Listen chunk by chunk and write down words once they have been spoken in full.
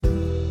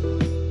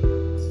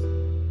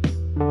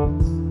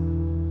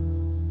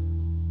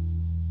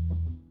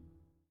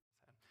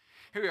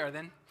Here we are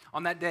then.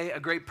 On that day, a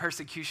great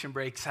persecution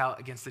breaks out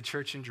against the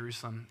church in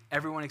Jerusalem.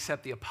 Everyone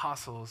except the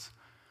apostles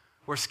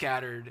were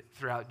scattered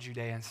throughout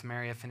Judea and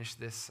Samaria. Finish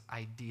this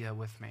idea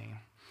with me.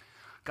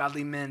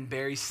 Godly men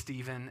bury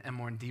Stephen and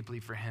mourn deeply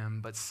for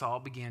him, but Saul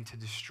began to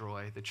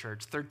destroy the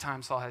church. Third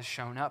time Saul has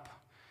shown up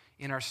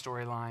in our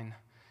storyline,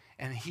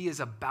 and he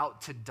is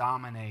about to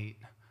dominate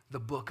the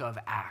book of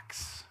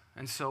Acts.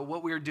 And so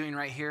what we're doing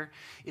right here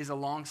is,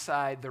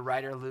 alongside the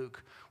writer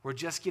Luke, we're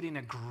just getting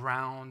a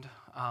ground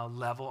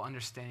level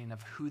understanding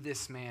of who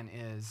this man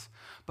is.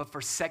 But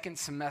for second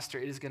semester,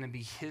 it is going to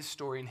be his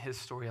story and his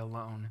story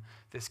alone,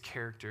 this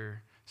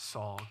character,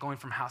 Saul. Going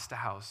from house to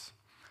house,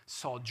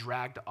 Saul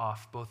dragged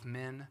off both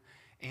men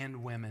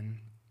and women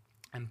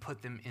and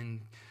put them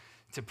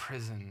into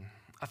prison.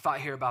 A thought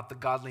here about the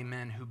godly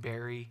men who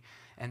bury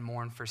and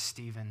mourn for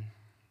Stephen.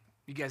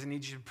 You guys, I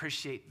need you to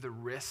appreciate the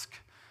risk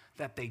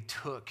that they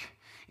took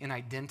in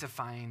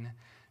identifying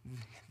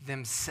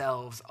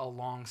themselves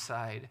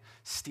alongside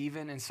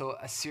Stephen. And so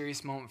a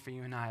serious moment for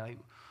you and I, like,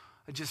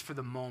 just for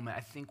the moment,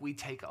 I think we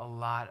take a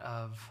lot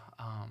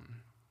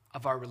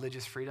of our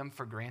religious freedom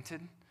for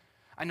granted.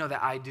 I know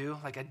that I do.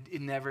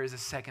 It never is a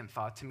second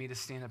thought to me to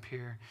stand up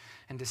here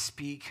and to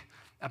speak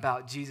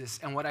about Jesus.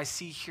 And what I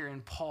see here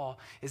in Paul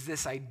is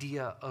this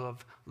idea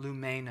of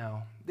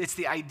lumeno. It's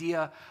the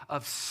idea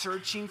of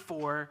searching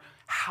for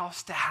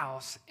house to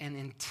house and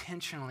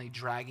intentionally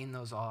dragging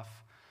those off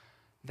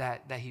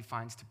that he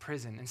finds to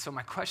prison. And so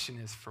my question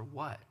is, for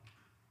what?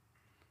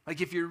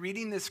 Like, if you're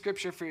reading this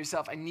scripture for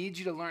yourself, I need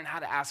you to learn how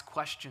to ask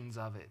questions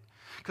of it.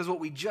 Because what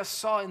we just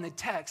saw in the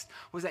text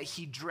was that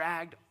he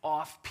dragged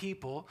off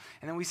people.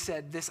 And then we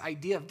said this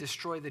idea of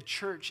destroy the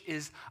church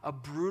is a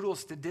brutal,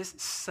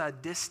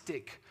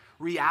 sadistic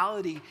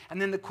reality.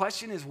 And then the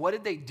question is, what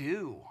did they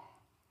do?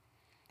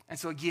 And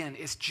so again,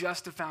 it's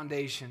just a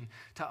foundation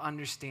to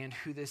understand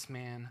who this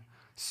man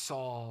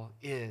Saul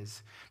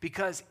is.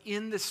 Because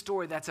in the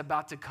story that's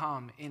about to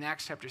come in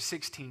Acts chapter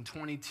 16,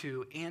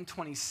 22, and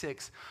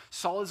 26,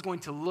 Saul is going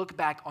to look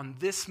back on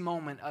this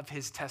moment of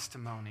his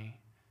testimony,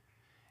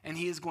 and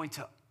he is going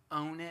to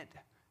own it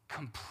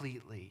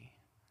completely.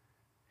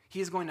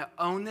 He is going to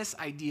own this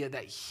idea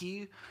that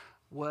he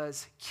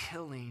was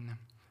killing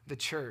the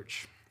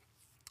church.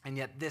 And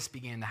yet this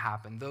began to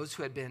happen. Those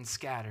who had been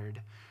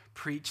scattered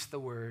preached the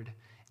word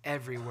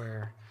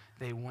everywhere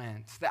they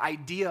went. The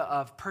idea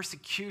of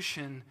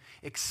persecution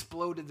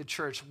exploded the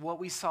church. What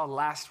we saw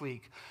last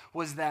week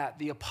was that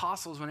the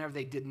apostles, whenever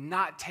they did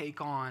not take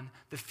on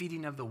the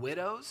feeding of the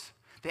widows,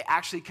 they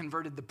actually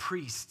converted the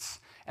priests,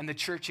 and the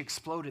church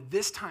exploded.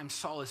 This time,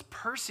 Saul is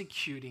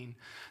persecuting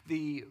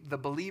the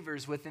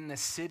believers within the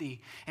city,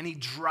 and he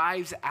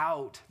drives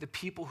out the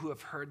people who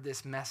have heard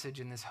this message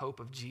and this hope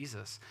of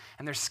Jesus,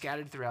 and they're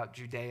scattered throughout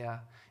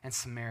Judea and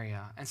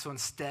Samaria. And so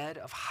instead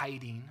of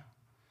hiding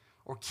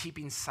or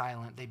keeping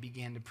silent, they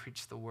began to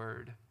preach the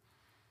word.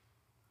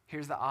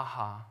 Here's the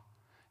aha.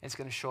 It's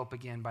going to show up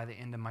again by the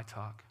end of my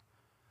talk.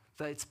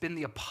 It's been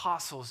the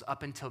apostles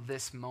up until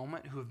this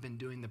moment who have been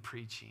doing the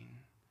preaching.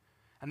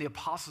 And the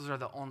apostles are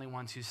the only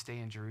ones who stay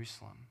in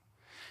Jerusalem.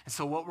 And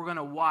so what we're going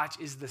to watch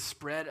is the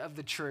spread of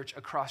the church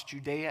across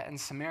Judea and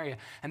Samaria.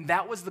 And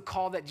that was the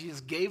call that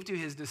Jesus gave to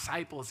his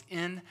disciples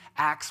in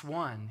Acts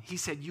 1. He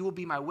said, you will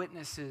be my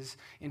witnesses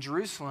in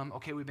Jerusalem.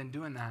 Okay, we've been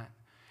doing that.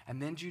 And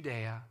then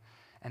Judea,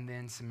 and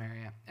then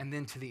Samaria, and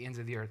then to the ends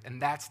of the earth.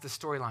 And that's the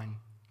storyline.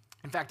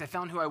 In fact, I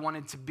found who I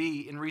wanted to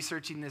be in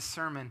researching this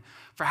sermon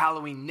for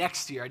Halloween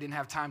next year. I didn't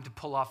have time to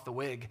pull off the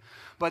wig.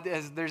 But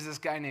there's this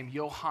guy named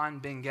Johann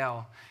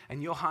Bengel.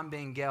 And Johann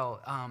Bengel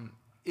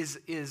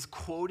is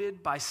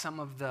quoted by some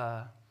of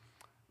the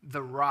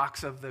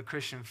rocks of the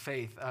Christian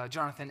faith.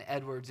 Jonathan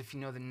Edwards, if you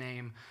know the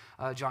name.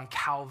 John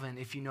Calvin,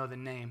 if you know the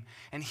name.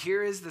 And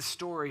here is the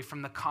story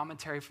from the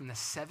commentary from the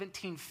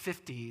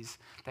 1750s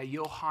that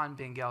Johann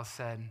Bengel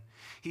said.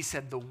 He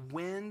said, the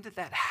wind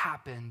that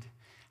happened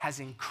has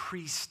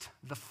increased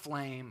the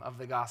flame of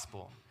the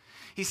gospel.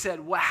 He said,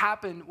 what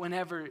happened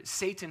whenever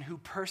Satan, who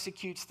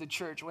persecutes the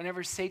church,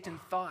 whenever Satan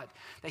thought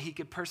that he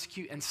could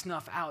persecute and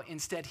snuff out,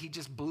 instead he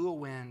just blew a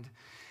wind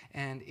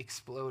and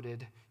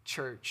exploded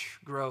church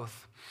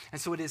growth.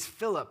 And so it is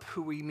Philip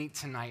who we meet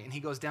tonight, and he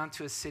goes down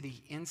to a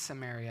city in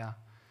Samaria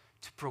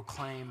to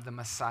proclaim the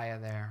Messiah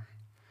there.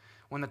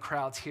 When the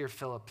crowds hear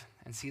Philip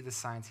and see the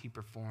signs he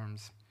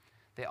performs,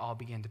 they all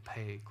begin to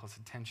pay close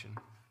attention.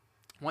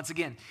 Once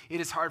again,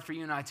 it is hard for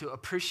you and I to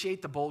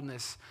appreciate the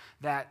boldness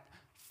that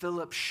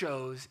Philip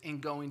shows in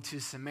going to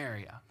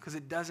Samaria, because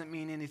it doesn't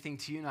mean anything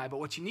to you and I.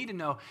 But what you need to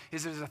know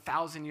is there's a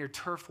 1,000-year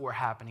turf war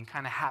happening,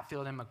 kind of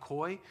Hatfield and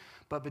McCoy,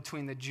 but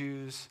between the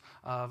Jews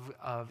of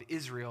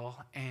Israel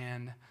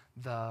and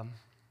the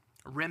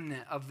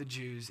remnant of the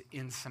Jews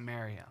in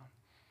Samaria.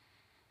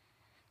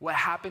 What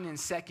happened in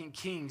 2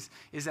 Kings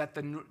is that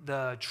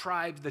the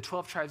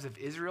 12 tribes of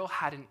Israel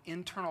had an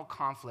internal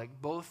conflict.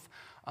 Both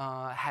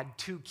had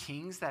two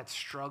kings that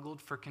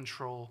struggled for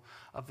control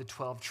of the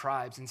 12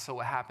 tribes. And so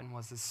what happened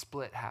was the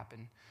split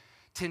happened.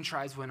 10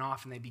 tribes went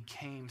off and they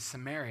became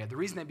Samaria. The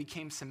reason they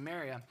became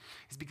Samaria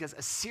is because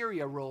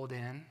Assyria rolled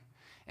in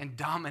and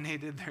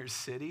dominated their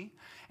city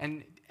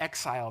and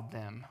exiled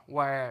them,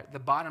 where the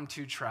bottom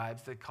two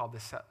tribes, they called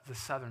the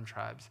southern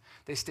tribes,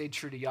 they stayed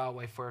true to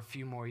Yahweh for a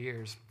few more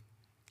years.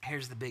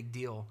 Here's the big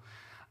deal.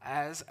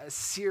 As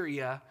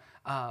Assyria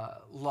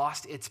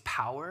lost its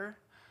power,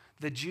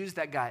 the Jews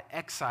that got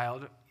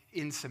exiled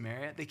in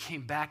Samaria, they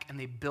came back and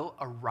they built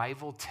a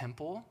rival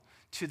temple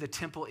to the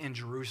temple in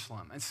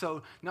Jerusalem. And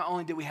so not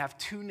only did we have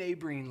two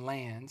neighboring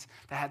lands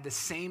that had the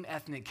same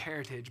ethnic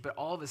heritage, but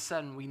all of a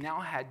sudden we now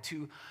had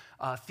two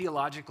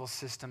theological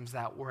systems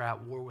that were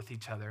at war with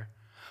each other.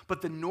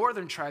 But the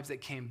northern tribes that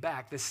came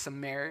back, the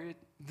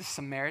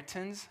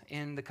Samaritans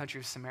in the country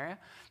of Samaria,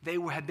 they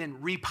had been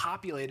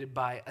repopulated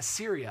by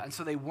Assyria, and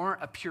so they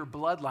weren't a pure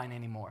bloodline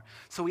anymore.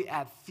 So we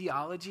add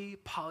theology,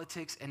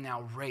 politics, and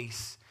now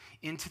race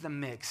into the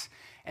mix,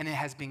 and it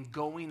has been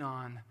going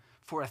on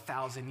for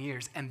 1,000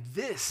 years. And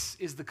this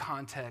is the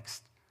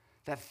context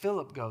that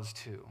Philip goes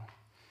to,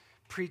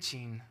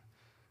 preaching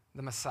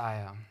the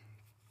Messiah.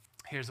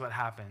 Here's what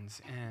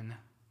happens in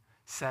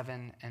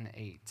 7 and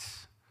 8.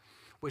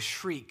 With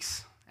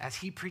shrieks, as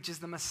he preaches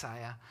the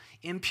Messiah,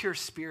 impure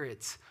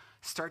spirits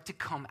start to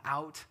come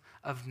out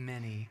of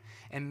many,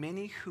 and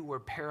many who were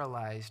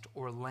paralyzed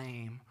or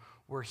lame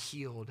were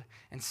healed.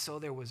 And so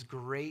there was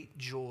great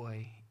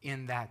joy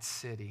in that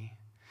city.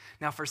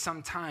 Now, for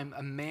some time,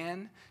 a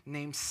man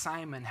named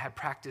Simon had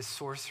practiced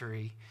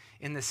sorcery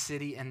in the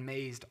city and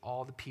amazed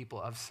all the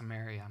people of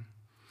Samaria.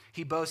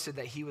 He boasted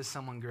that he was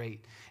someone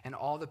great, and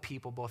all the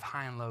people, both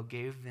high and low,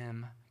 gave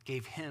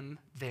him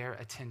their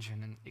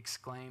attention and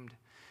exclaimed,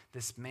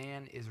 "This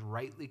man is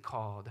rightly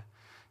called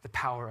the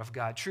power of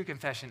God." True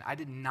confession, I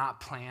did not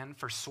plan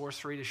for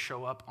sorcery to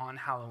show up on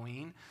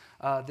Halloween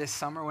this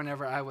summer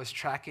whenever I was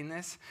tracking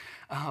this,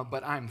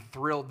 but I'm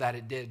thrilled that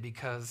it did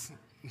because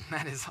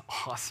that is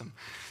awesome.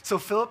 So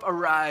Philip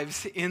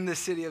arrives in the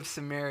city of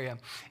Samaria,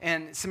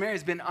 and Samaria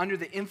has been under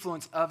the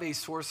influence of a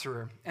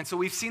sorcerer. And so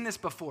we've seen this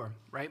before,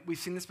 right? We've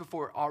seen this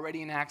before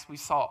already in Acts. We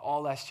saw it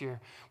all last year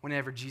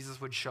whenever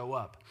Jesus would show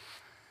up.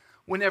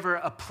 Whenever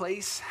a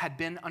place had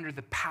been under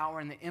the power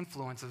and the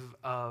influence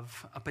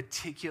of a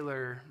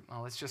particular,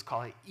 well, let's just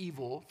call it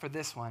evil for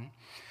this one,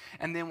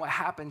 and then what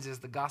happens is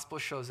the gospel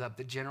shows up,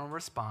 the general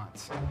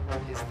response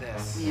is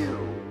this. You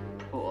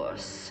poor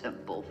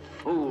simple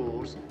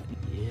fools.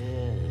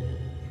 Yes.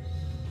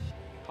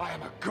 I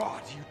am a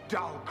god, you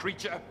dull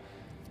creature,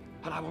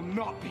 and I will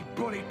not be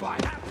bullied by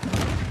that.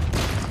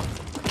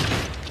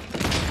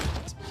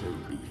 So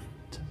be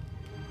it.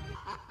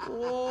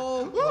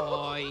 Oh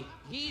boy,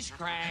 he's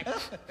cracked.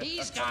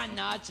 He's gone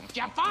nuts.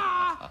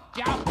 Jafar!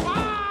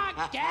 Jafar!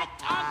 Get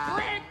a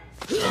grip!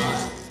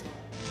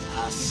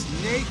 A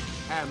snake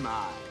am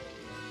I.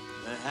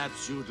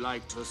 Perhaps you'd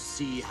like to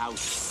see how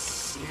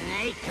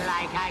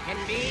snake-like I can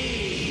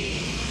be.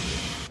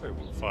 I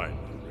will find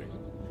the ring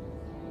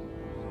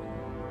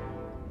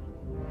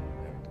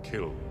and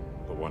kill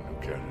the one who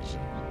carries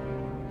it.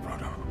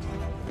 Frodo.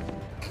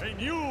 A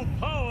new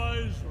power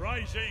is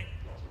rising.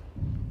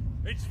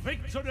 Its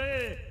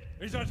victory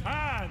is at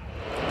hand.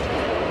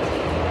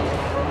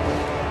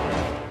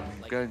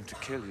 I'm going to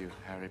kill you,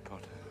 Harry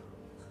Potter.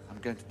 I'm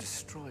going to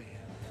destroy you.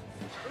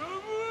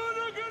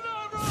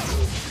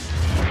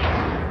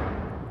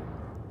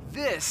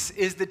 This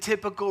is the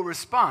typical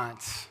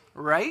response,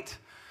 right?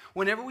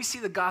 Whenever we see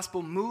the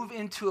gospel move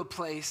into a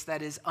place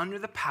that is under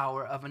the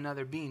power of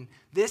another being,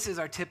 this is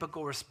our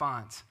typical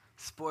response.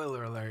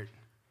 Spoiler alert,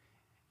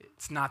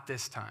 it's not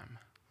this time.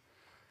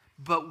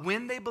 But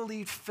when they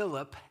believed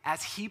Philip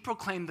as he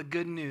proclaimed the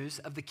good news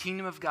of the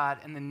kingdom of God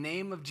in the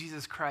name of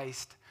Jesus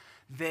Christ,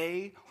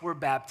 they were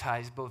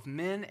baptized, both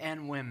men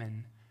and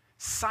women.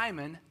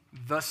 Simon,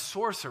 the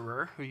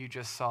sorcerer, who you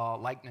just saw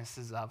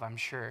likenesses of, I'm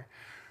sure,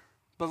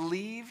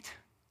 believed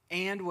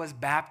and was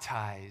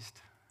baptized.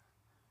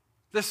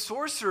 The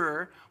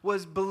sorcerer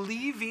was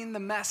believing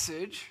the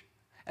message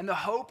and the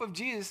hope of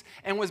Jesus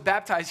and was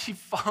baptized. He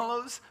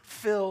follows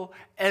Phil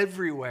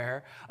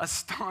everywhere,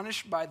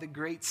 astonished by the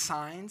great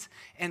signs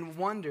and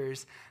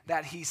wonders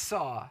that he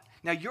saw.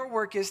 Now, your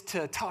work is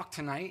to talk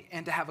tonight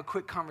and to have a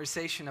quick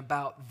conversation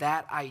about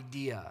that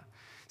idea.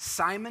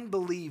 Simon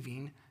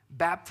believing,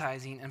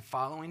 baptizing, and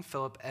following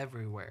Philip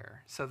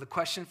everywhere. So the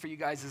question for you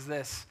guys is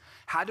this: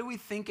 how do we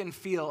think and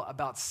feel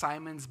about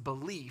Simon's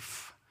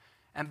belief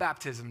and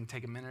baptism?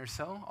 Take a minute or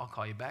so. I'll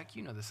call you back.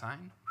 You know the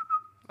sign.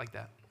 Like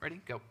that. Ready?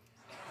 Go.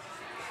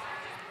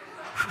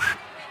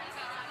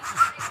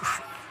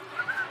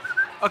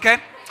 Okay.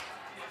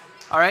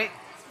 All right.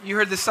 You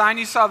heard the sign.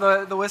 You saw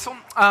the whistle.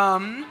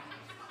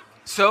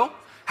 So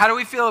how do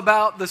we feel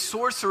about the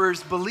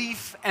sorcerer's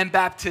belief and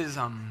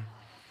baptism?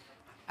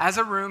 As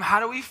a room,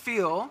 how do we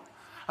feel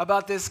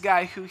about this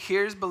guy who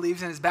hears,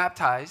 believes, and is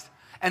baptized,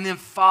 and then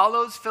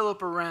follows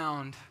Philip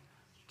around,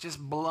 just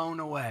blown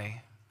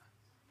away?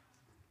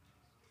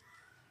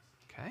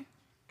 Okay,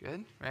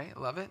 good, right?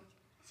 Love it.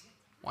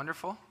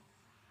 Wonderful.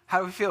 How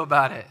do we feel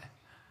about it?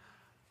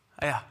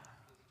 Yeah.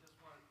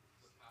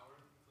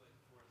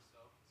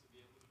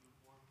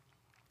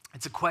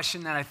 It's a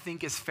question that I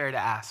think is fair to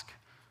ask.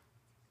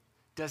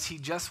 Does he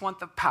just want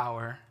the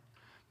power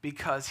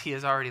because he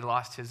has already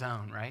lost his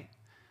own, right?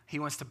 He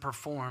wants to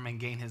perform and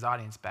gain his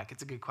audience back.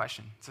 It's a good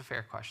question. It's a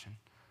fair question.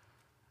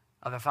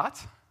 Other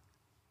thoughts?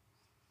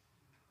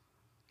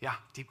 Yeah,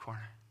 deep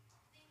corner.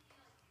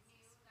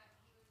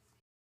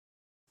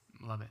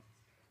 Love it.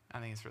 I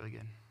think it's really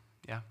good.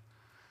 Yeah.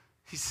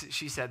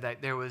 She said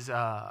that there was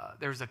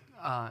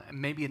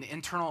maybe an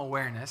internal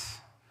awareness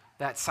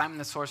that Simon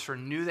the sorcerer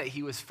knew that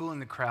he was fooling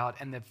the crowd,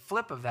 and the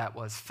flip of that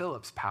was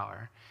Philip's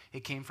power.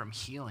 It came from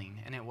healing,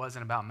 and it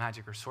wasn't about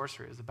magic or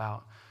sorcery. It was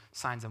about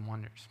signs and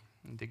wonders.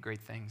 He did great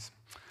things.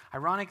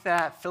 Ironic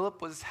that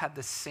Philip had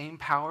the same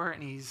power,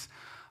 and he's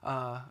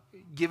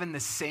given the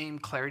same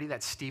clarity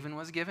that Stephen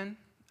was given,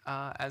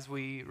 as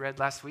we read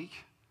last week.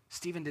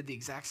 Stephen did the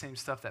exact same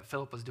stuff that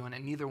Philip was doing,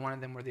 and neither one of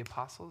them were the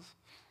apostles.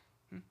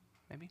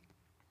 Maybe?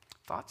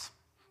 Thoughts?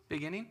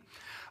 Beginning?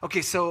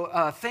 Okay,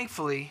 so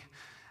thankfully,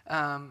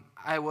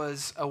 I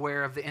was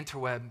aware of the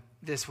interweb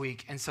this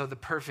week, and so the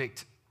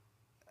perfect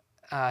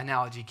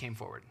analogy came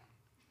forward.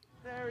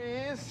 There he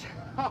is.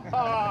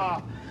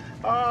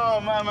 Oh,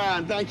 my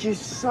man, thank you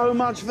so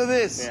much for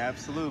this. Yeah,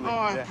 absolutely. Oh,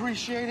 I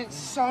appreciate it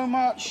so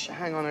much.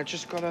 Hang on, I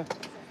just gotta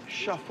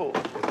shuffle.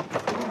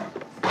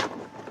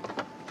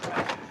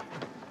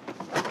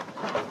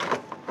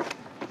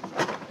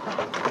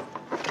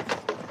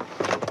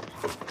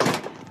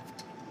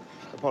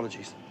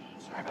 Apologies.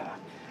 Sorry about that.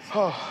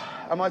 Oh,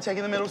 am I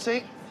taking the middle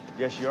seat?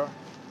 Yes, you are.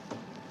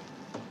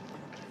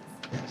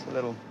 It's a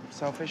little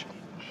selfish.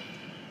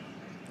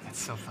 That's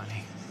so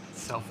funny.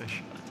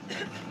 Selfish.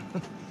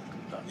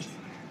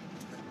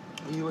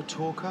 Are you a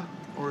talker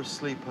or a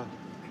sleeper?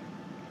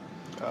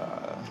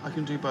 I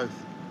can do both.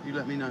 You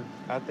let me know.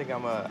 I think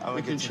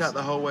We can chat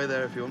the whole way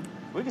there if you want.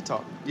 We can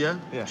talk. Yeah?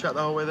 Yeah. Chat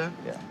the whole way there?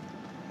 Yeah.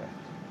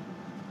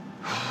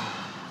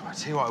 I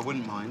tell you what, I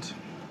wouldn't mind.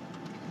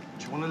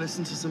 Do you want to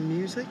listen to some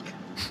music?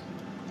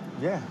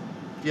 Yeah.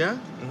 Yeah?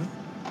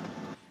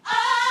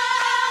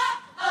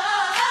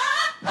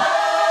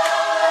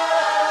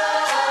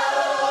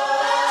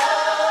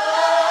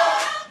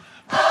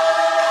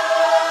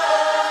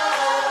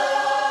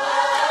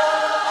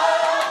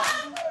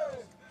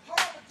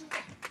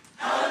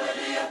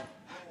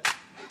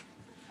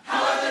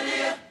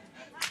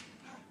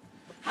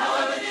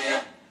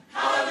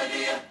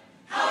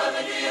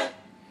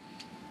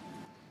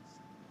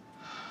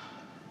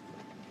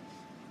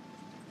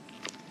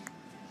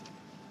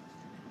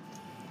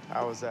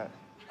 How was that?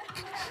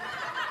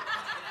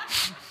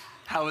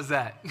 How was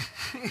that?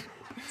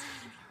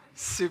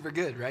 Super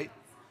good, right?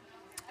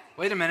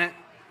 Wait a minute.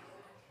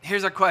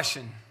 Here's our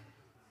question.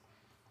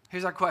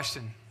 The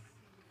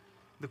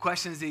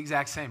question is the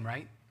exact same,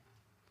 right?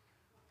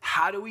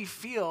 How do we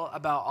feel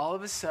about all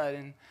of a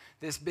sudden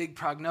this big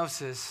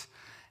prognosis?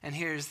 And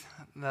here's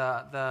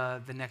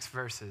the next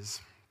verses.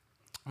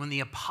 When the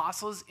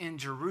apostles in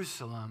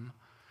Jerusalem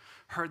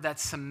heard that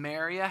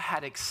Samaria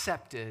had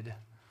accepted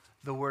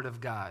the word of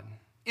God.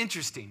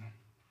 Interesting.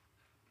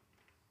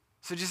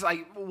 So just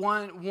like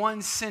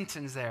one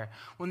sentence there.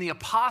 When the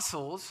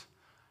apostles,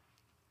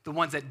 the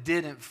ones that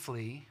didn't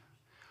flee,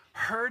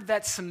 heard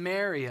that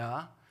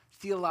Samaria,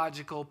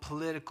 theological,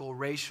 political,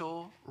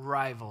 racial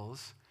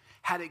rivals,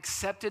 had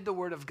accepted the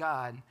word of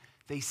God,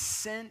 they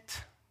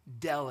sent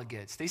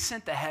delegates. They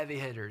sent the heavy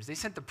hitters. They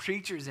sent the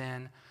preachers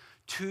in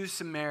to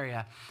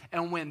Samaria.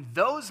 And when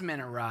those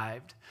men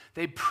arrived,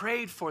 they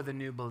prayed for the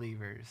new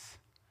believers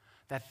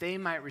that they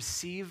might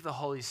receive the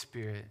Holy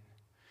Spirit,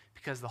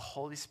 because the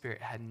Holy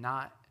Spirit had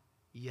not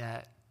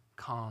yet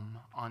come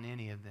on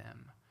any of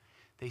them.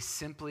 They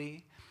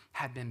simply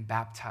had been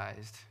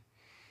baptized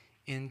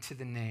into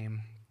the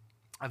name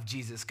of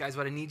Jesus. Guys,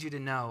 what I need you to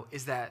know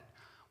is that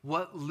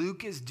what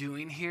Luke is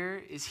doing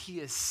here is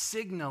he is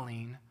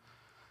signaling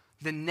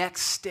the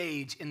next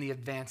stage in the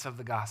advance of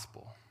the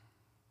gospel.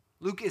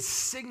 Luke is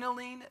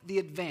signaling the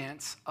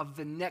advance of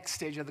the next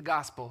stage of the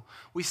gospel.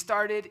 We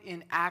started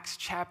in Acts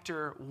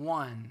chapter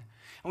 1,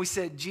 and we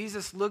said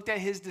Jesus looked at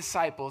his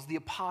disciples, the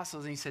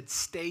apostles, and he said,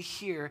 stay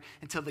here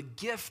until the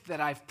gift that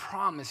I've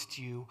promised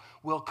you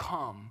will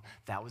come.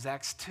 That was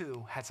Acts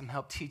 2. Had some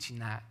help teaching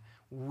that.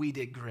 We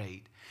did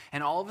great.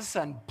 And all of a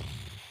sudden,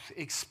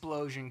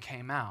 explosion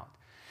came out.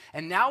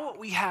 And now what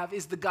we have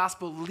is the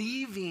gospel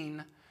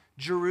leaving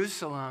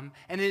Jerusalem,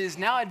 and it is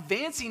now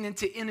advancing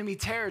into enemy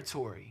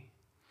territory.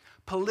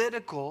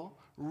 Political,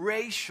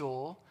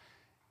 racial,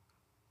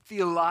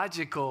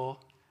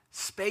 theological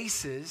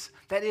spaces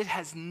that it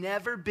has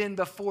never been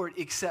before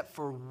except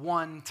for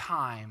one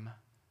time.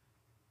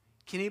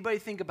 Can anybody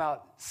think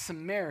about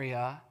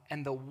Samaria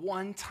and the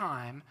one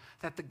time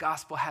that the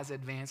gospel has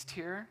advanced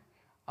here?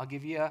 I'll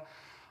give you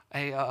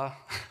a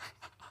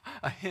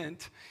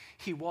hint.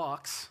 He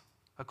walks,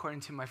 according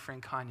to my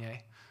friend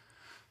Kanye.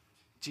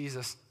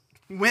 Jesus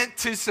went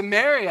to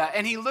Samaria,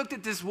 and he looked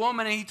at this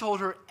woman, and he told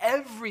her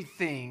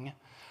everything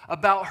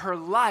about her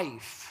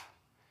life.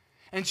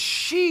 And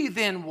she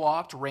then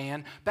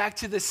ran back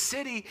to the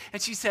city,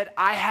 and she said,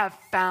 I have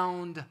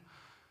found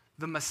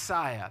the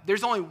Messiah.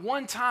 There's only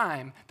one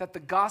time that the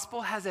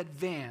gospel has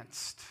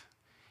advanced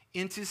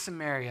into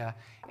Samaria,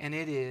 and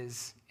it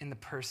is in the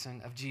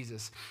person of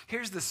Jesus.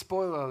 Here's the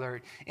spoiler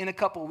alert. In a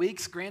couple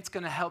weeks, Grant's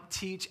going to help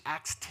teach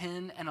Acts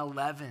 10 and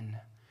 11.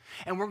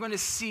 And we're going to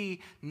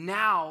see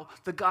now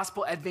the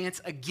gospel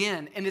advance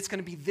again, and it's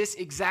going to be this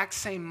exact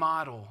same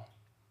model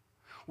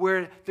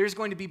where there's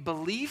going to be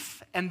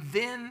belief and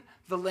then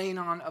the laying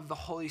on of the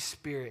Holy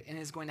Spirit, and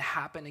it's going to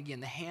happen again.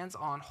 The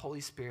hands-on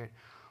Holy Spirit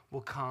will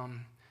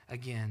come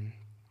again.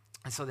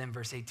 And so then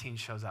verse 18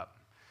 shows up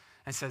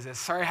and says this.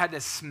 Sorry I had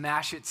to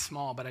smash it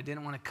small, but I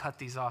didn't want to cut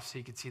these off so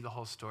you could see the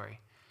whole story.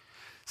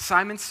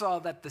 Simon saw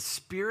that the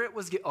Spirit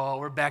was... Oh,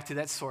 we're back to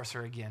that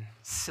sorcerer again.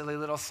 Silly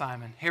little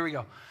Simon. Here we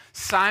go.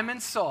 Simon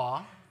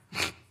saw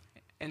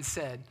and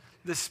said,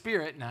 the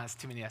Spirit, no, it's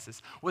too many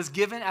S's, was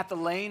given at the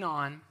laying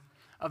on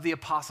of the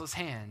apostles'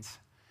 hands.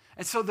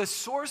 And so the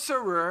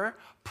sorcerer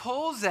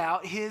pulls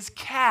out his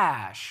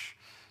cash,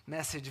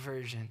 Message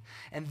version.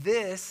 And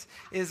this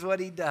is what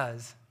he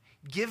does.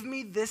 Give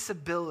me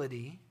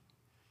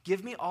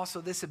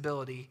also this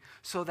ability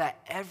so that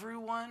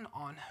everyone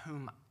on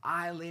whom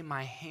I lay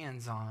my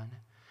hands on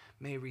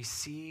may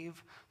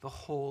receive the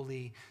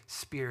Holy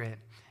Spirit.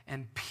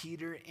 And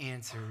Peter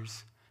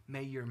answers,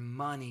 may your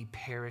money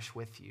perish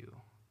with you.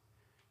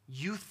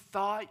 You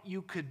thought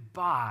you could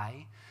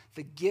buy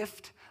the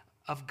gift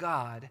of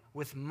God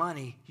with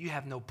money. You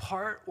have no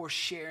part or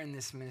share in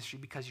this ministry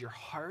because your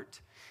heart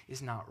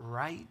is not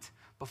right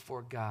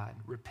before God.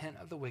 Repent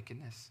of the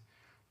wickedness.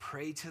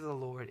 Pray to the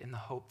Lord in the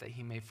hope that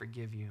he may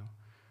forgive you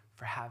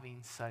for having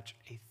such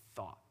a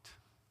thought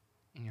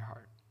in your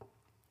heart.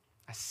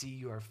 I see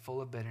you are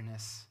full of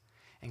bitterness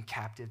and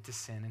captive to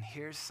sin. And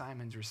here's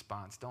Simon's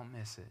response. Don't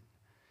miss it.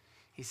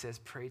 He says,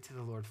 pray to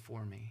the Lord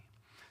for me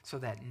so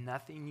that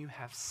nothing you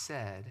have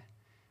said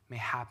may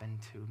happen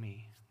to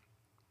me.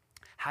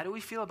 How do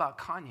we feel about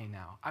Kanye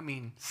now? I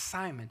mean,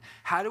 Simon.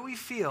 How do we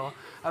feel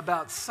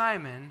about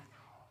Simon?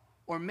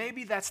 Or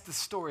maybe that's the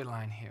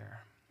storyline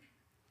here.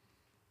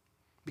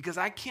 Because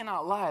I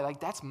cannot lie, like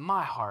that's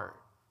my heart,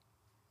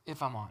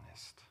 if I'm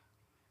honest,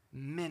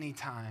 many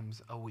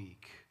times a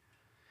week.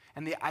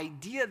 And the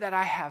idea that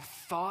I have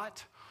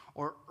thought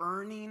or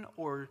earning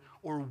or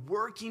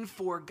working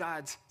for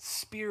God's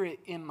Spirit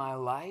in my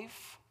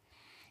life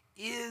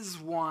is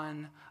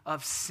one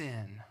of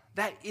sin.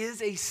 That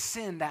is a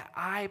sin that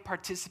I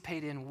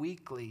participate in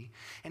weekly.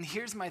 And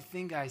here's my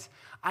thing, guys.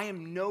 I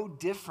am no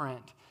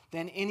different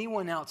than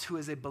anyone else who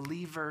is a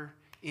believer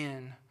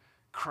in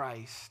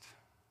Christ.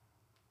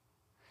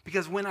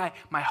 Because when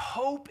my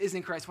hope is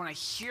in Christ, when I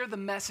hear the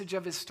message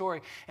of his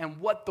story and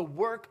what the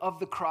work of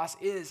the cross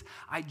is,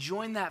 I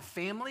join that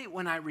family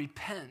when I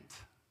repent.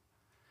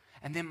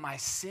 And then my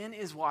sin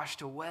is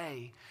washed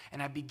away,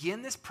 and I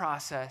begin this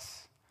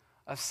process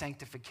of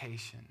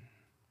sanctification.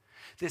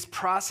 This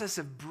process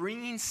of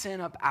bringing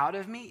sin up out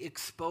of me,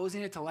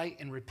 exposing it to light,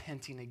 and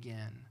repenting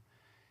again.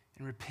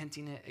 And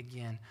repenting it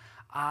again.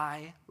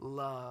 I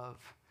love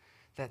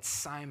that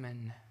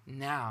Simon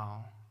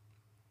now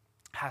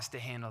has to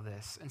handle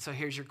this. And so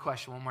here's your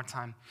question one more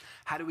time.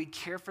 How do we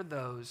care for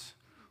those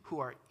who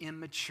are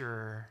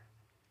immature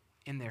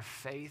in their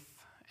faith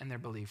and their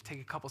belief? Take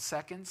a couple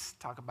seconds,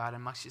 talk about it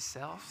amongst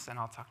yourselves, and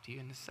I'll talk to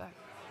you in a sec.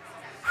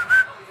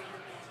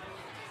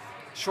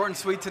 Short and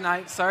sweet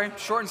tonight. Sorry,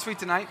 short and sweet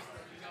tonight.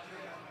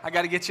 I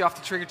got to get you off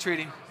the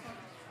trick-or-treating.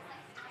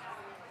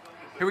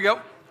 Here we go.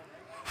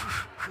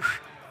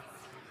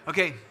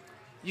 Okay,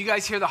 you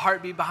guys hear the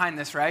heartbeat behind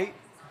this, right?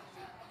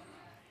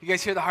 You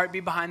guys hear the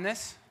heartbeat behind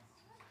this?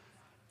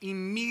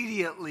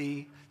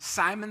 Immediately,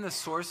 Simon the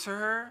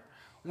sorcerer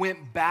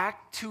went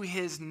back to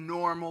his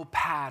normal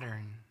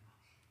pattern.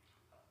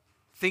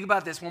 Think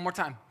about this one more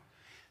time.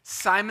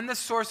 Simon the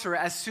sorcerer,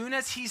 as soon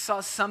as he saw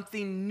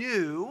something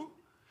new,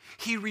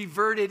 he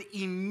reverted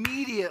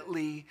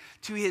immediately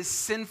to his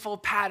sinful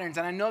patterns.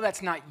 And I know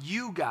that's not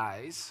you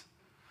guys.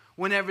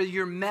 Whenever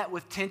you're met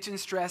with tension,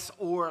 stress,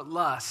 or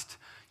lust,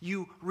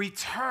 you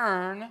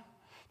return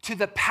to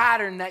the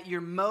pattern that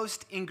you're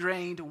most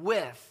ingrained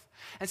with.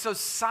 And so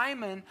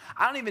Simon,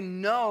 I don't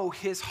even know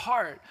his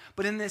heart,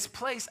 but in this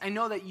place, I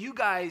know that you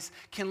guys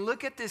can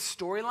look at this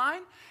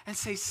storyline and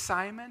say,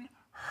 Simon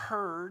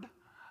heard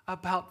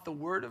about the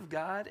word of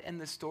God and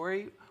the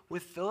story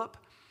with Philip,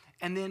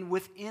 and then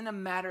within a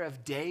matter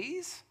of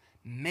days,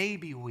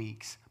 maybe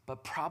weeks,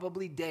 but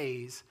probably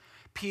days,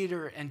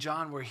 Peter and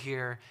John were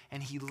here,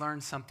 and he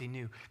learned something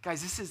new.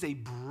 Guys, this is a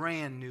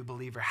brand new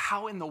believer.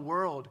 How in the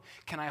world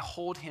can I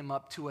hold him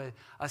up to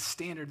a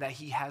standard that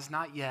he has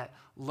not yet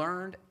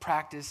learned,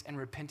 practiced, and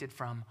repented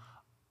from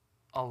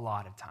a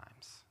lot of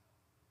times?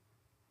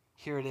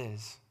 Here it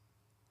is.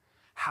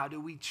 How do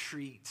we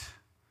treat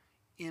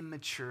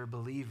immature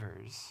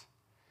believers?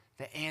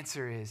 The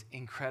answer is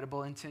incredible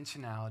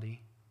intentionality.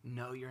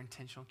 Know your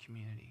intentional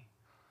community.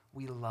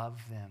 We love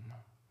them.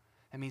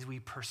 That means we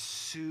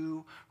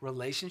pursue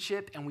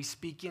relationship and we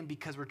speak in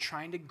because we're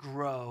trying to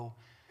grow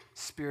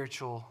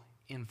spiritual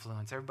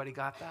influence. Everybody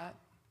got that?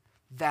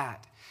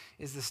 That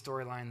is the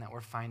storyline that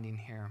we're finding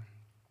here.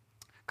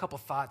 A couple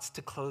thoughts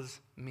to close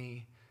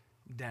me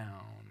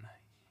down.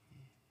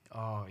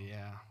 Oh,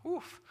 yeah.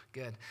 Oof,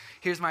 good.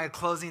 Here's my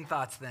closing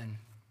thoughts then.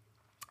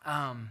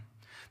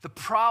 The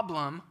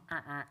problem,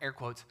 air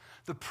quotes,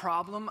 the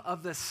problem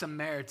of the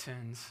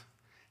Samaritans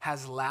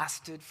has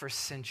lasted for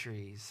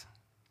centuries.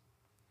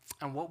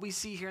 And what we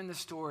see here in the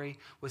story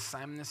with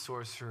Simon the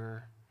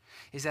sorcerer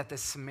is that the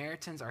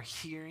Samaritans are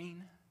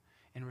hearing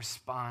and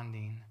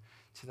responding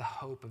to the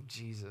hope of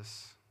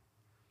Jesus.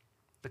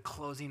 The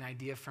closing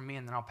idea for me,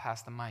 and then I'll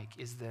pass the mic,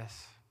 is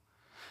this: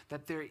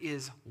 that there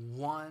is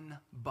one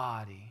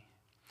body.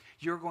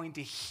 You're going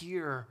to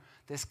hear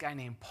this guy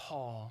named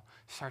Paul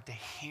start to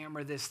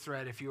hammer this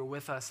thread. If you were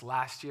with us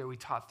last year, we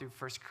taught through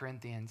 1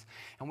 Corinthians,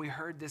 and we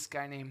heard this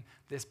guy named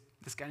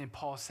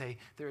Paul say,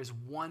 there is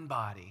one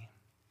body,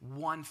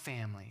 one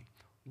family,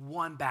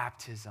 one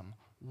baptism,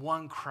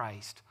 one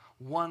Christ,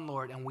 one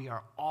Lord, and we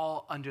are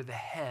all under the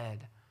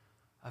head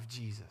of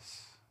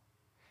Jesus.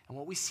 And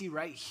what we see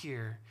right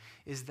here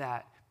is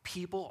that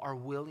people are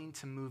willing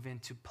to move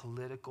into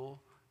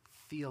political,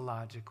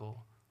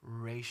 theological,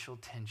 racial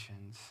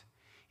tensions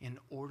in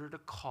order to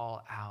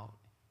call out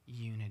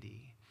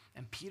unity.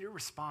 And Peter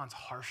responds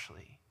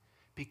harshly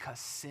because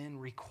sin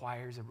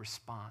requires a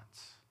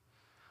response.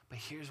 But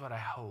here's what I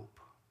hope: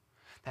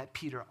 that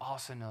Peter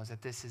also knows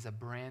that this is a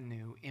brand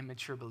new,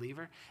 immature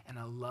believer, and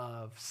I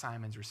love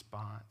Simon's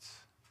response.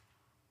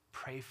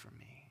 Pray for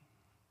me.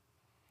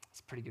 It's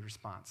a pretty good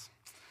response.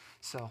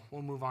 So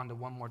we'll move on to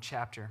one more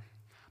chapter,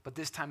 but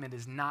this time it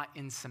is not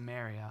in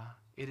Samaria.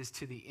 It is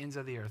to the ends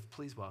of the earth.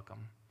 Please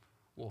welcome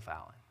Wolf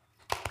Allen.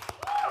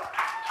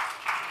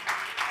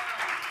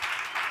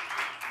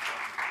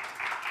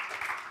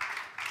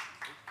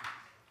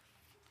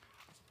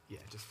 Yeah,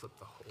 just flip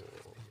the whole,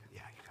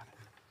 yeah, you got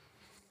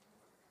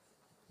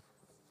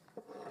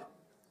it.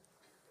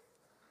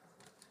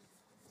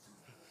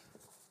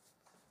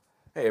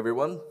 Hey,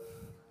 everyone.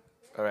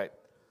 All right.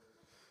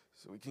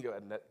 So we can go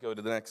ahead and go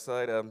to the next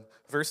slide.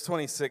 Verse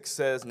 26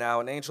 says, "Now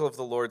an angel of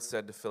the Lord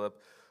said to Philip,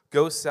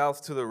 'Go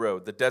south to the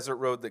road, the desert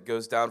road that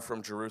goes down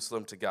from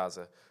Jerusalem to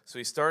Gaza.' So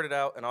he started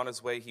out, and on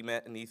his way he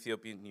met an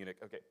Ethiopian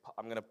eunuch." Okay,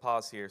 I'm going to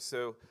pause here.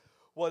 So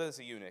what is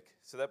a eunuch?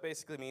 So that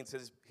basically means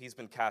he's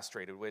been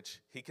castrated,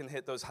 which he can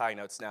hit those high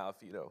notes now, if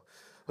you know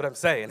what I'm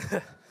saying.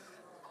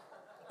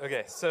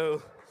 Okay,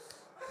 so...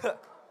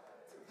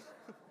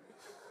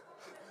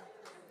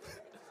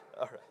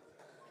 All right.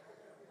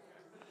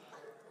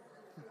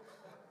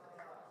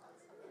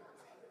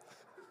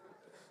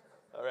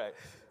 All right.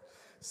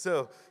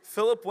 So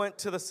Philip went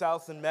to the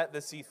south and met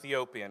this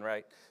Ethiopian,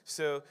 right?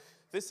 So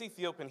this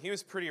Ethiopian, he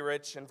was pretty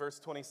rich. In verse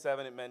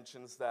 27, it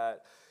mentions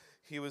that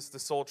he was the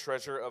sole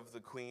treasurer of the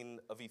queen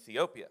of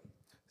Ethiopia.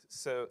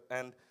 So,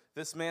 and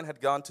this man had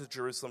gone to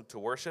Jerusalem to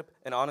worship,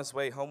 and on his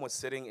way home was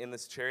sitting in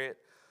this chariot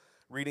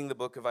reading the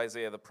book of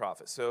Isaiah the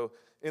prophet. So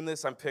in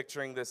this, I'm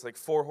picturing this like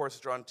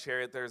 4-horse-drawn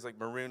chariot. There's like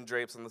maroon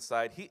drapes on the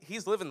side.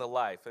 He's living the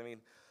life. I mean,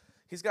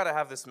 he's got to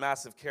have this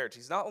massive carriage.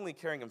 He's not only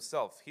carrying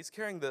himself, he's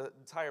carrying the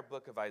entire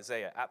book of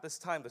Isaiah. At this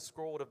time, the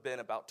scroll would have been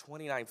about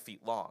 29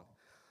 feet long.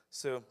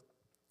 So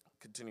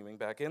continuing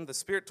back in, the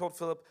Spirit told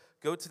Philip,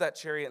 "Go to that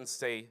chariot and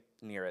stay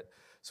near it."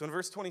 So in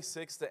verse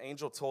 26, the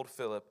angel told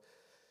Philip,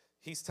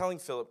 he's telling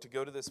Philip to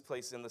go to this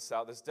place in the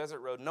south, this desert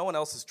road. No one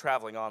else is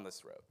traveling on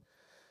this road.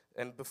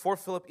 And before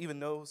Philip even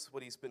knows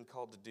what he's been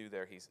called to do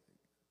there, he's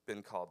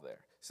been called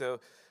there. So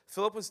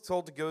Philip was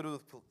told to go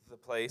to the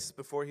place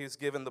before he was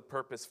given the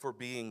purpose for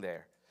being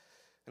there.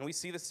 And we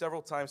see this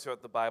several times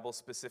throughout the Bible,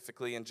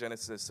 specifically in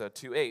Genesis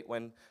 2:8,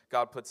 when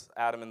God puts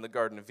Adam in the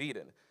Garden of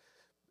Eden.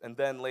 And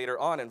then later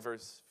on in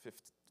verse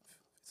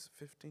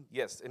 15,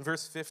 yes, in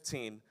verse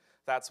 15,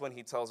 that's when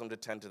he tells him to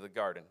tend to the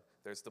garden.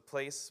 There's the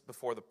place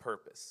before the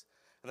purpose.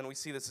 And then we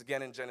see this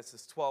again in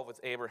Genesis 12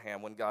 with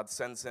Abraham, when God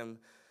sends him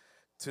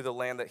to the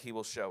land that he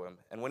will show him.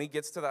 And when he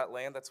gets to that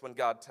land, that's when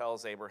God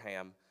tells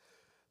Abraham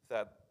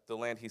that the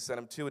land he sent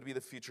him to would be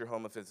the future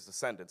home of his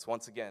descendants.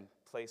 Once again,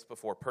 place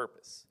before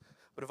purpose.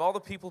 But of all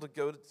the people to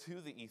go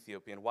to the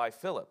Ethiopian, why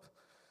Philip?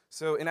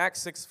 So in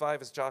Acts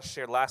 6:5, as Josh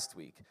shared last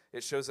week,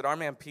 it shows that our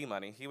man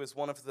P-Money, he was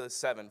one of the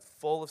 7,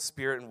 full of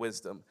spirit and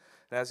wisdom.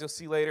 And as you'll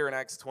see later in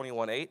Acts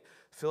 21:8,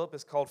 Philip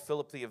is called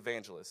Philip the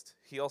Evangelist.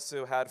 He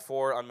also had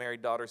 4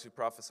 unmarried daughters who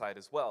prophesied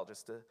as well,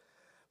 just to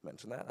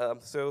mention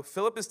that. So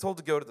Philip is told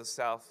to go to the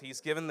south.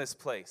 He's given this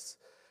place.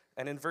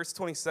 And in verse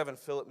 27,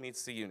 Philip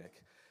meets the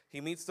eunuch.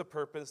 He meets the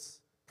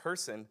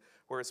person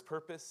where his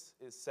purpose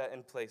is set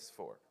in place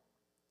for.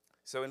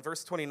 So in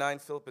verse 29,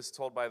 Philip is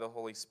told by the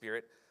Holy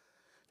Spirit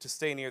to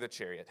stay near the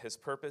chariot. His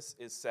purpose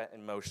is set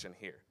in motion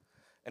here.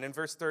 And in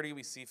verse 30,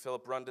 we see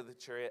Philip run to the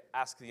chariot,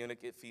 ask the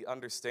eunuch if he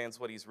understands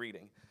what he's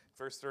reading.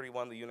 Verse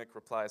 31, the eunuch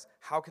replies,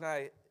 How can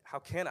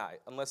I,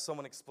 unless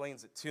someone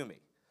explains it to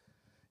me?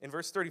 In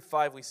verse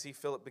 35, we see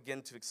Philip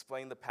begin to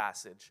explain the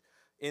passage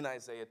in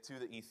Isaiah to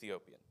the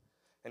Ethiopian.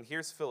 And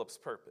here's Philip's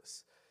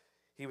purpose.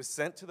 He was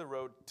sent to the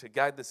road to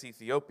guide this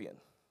Ethiopian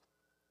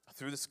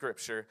through the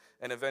scripture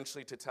and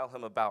eventually to tell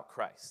him about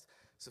Christ.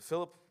 So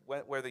Philip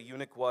went where the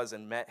eunuch was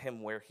and met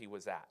him where he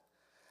was at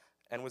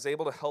and was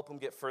able to help him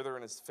get further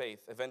in his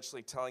faith,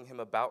 eventually telling him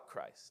about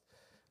Christ.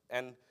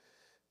 And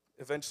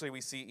eventually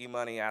we see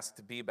E-Money ask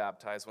to be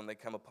baptized when they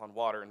come upon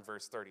water in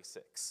verse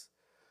 36.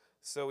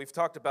 So we've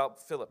talked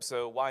about Philip,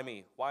 so why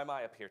me? Why am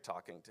I up here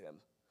talking to him?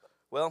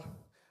 Well,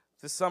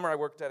 this summer I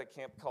worked at a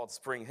camp called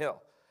Spring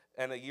Hill,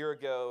 and a year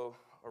ago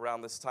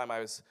around this time I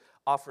was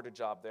offered a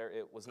job there.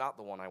 It was not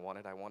the one I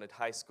wanted. I wanted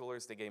high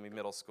schoolers. They gave me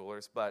middle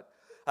schoolers, but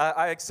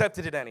I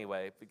accepted it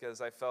anyway because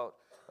I felt,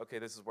 okay,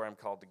 this is where I'm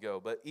called to go.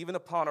 But even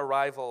upon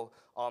arrival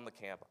on the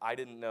camp, I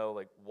didn't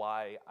know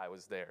why I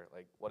was there.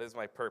 What is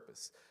my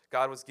purpose?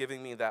 God was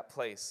giving me that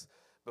place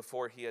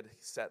before he had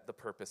set the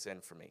purpose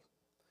in for me.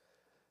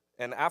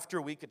 And after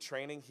a week of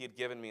training, he had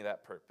given me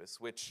that purpose,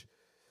 which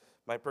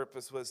my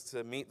purpose was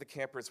to meet the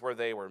campers where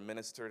they were,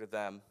 minister to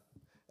them,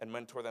 and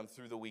mentor them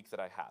through the week that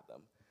I had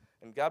them.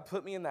 And God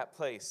put me in that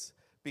place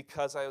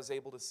because I was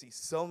able to see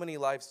so many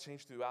lives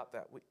change throughout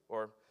that week.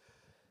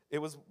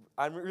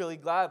 I'm really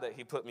glad that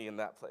he put me in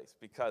that place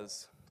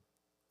because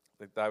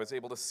I was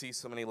able to see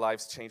so many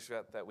lives change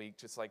throughout that week,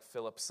 just like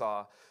Philip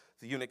saw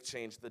the eunuch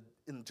change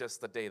in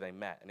just the day they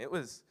met. And it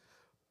was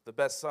the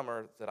best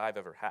summer that I've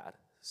ever had.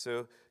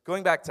 So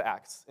going back to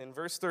Acts, in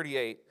verse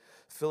 38,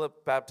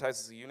 Philip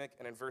baptizes the eunuch,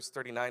 and in verse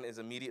 39 is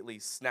immediately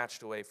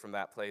snatched away from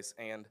that place,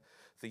 and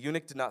the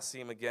eunuch did not see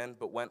him again,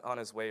 but went on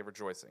his way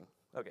rejoicing.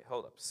 Okay,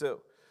 hold up.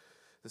 So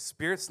the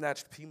Spirit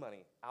snatched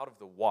P-Money out of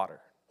the water.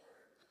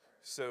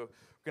 So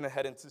we're going to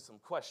head into some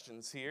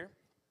questions here.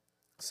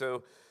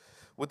 So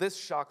would this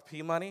shock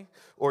P-Money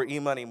or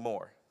E-Money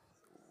more?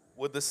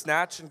 Would the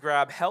snatch and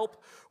grab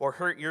help or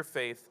hurt your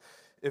faith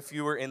if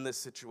you were in this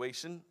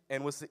situation?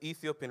 And was the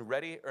Ethiopian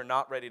ready or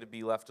not ready to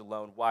be left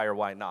alone? Why or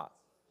why not?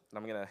 And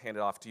I'm going to hand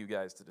it off to you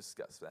guys to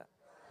discuss that.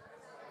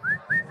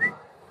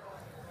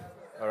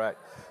 All right.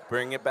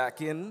 Bring it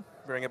back in.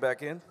 Bring it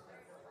back in.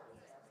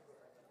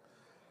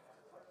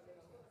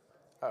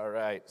 All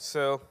right.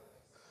 So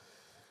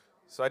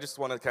I just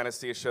want to kind of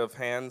see a show of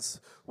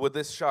hands. Would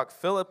this shock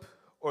Philip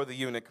or the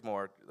eunuch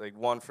more?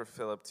 One for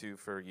Philip, two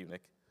for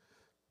eunuch.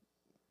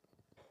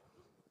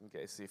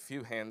 Okay, see a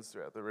few hands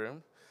throughout the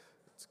room.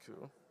 It's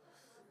cool.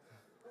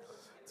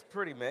 It's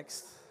pretty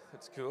mixed.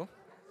 It's cool.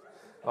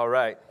 All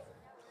right.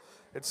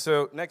 And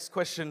so next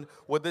question,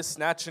 would this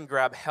snatch and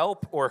grab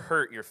help or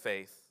hurt your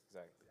faith?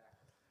 Exactly.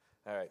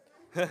 All right.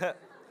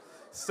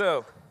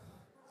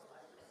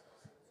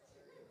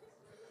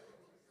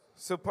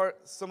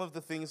 Some of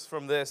the things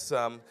from this,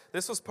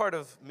 this was part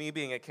of me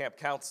being a camp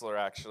counselor,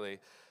 actually.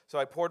 So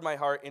I poured my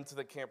heart into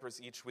the campers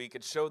each week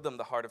and showed them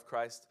the heart of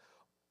Christ,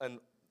 and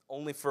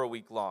only for a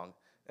week long.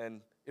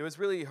 And it was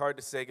really hard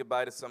to say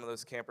goodbye to some of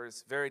those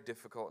campers, very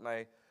difficult, and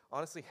I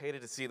honestly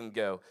hated to see them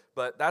go.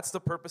 But that's the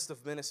purpose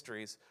of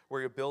ministries,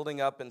 where you're building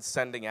up and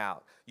sending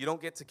out. You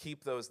don't get to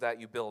keep those that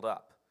you build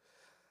up.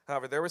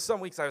 However, there were some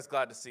weeks I was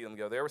glad to see them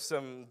go. There were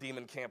some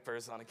demon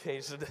campers on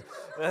occasion.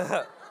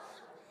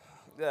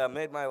 Yeah,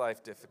 made my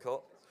life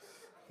difficult.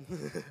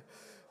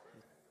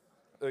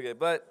 Okay,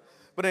 but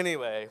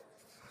anyway,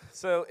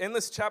 so in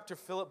this chapter,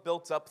 Philip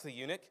built up the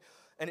eunuch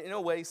and in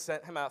a way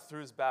sent him out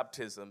through his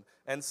baptism.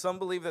 And some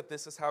believe that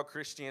this is how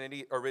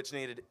Christianity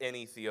originated in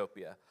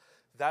Ethiopia.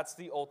 That's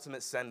the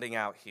ultimate sending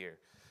out here.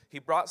 He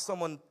brought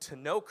someone to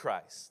know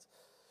Christ.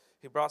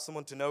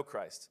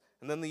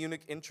 And then the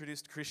eunuch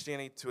introduced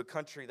Christianity to a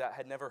country that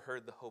had never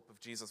heard the hope of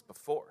Jesus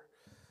before.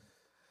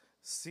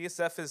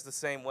 CSF is the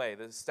same way.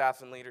 The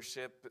staff and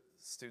leadership,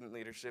 student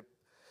leadership,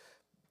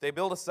 they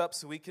build us up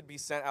so we could be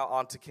sent out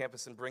onto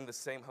campus and bring the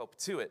same hope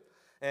to it.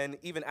 And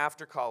even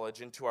after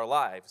college, into our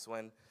lives,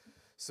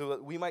 so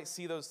that we might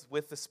see those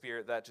with the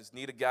Spirit that just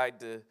need a guide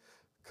to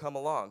come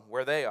along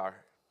where they are.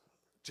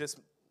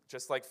 Just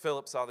like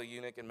Philip saw the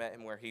eunuch and met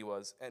him where he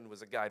was and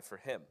was a guide for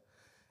him.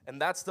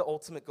 And that's the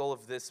ultimate goal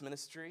of this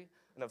ministry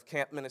and of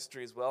camp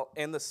ministry as well,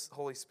 and the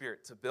Holy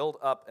Spirit, to build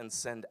up and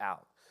send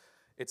out.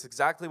 It's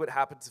exactly what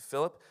happened to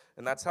Philip,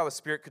 and that's how the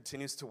Spirit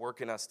continues to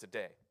work in us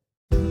today.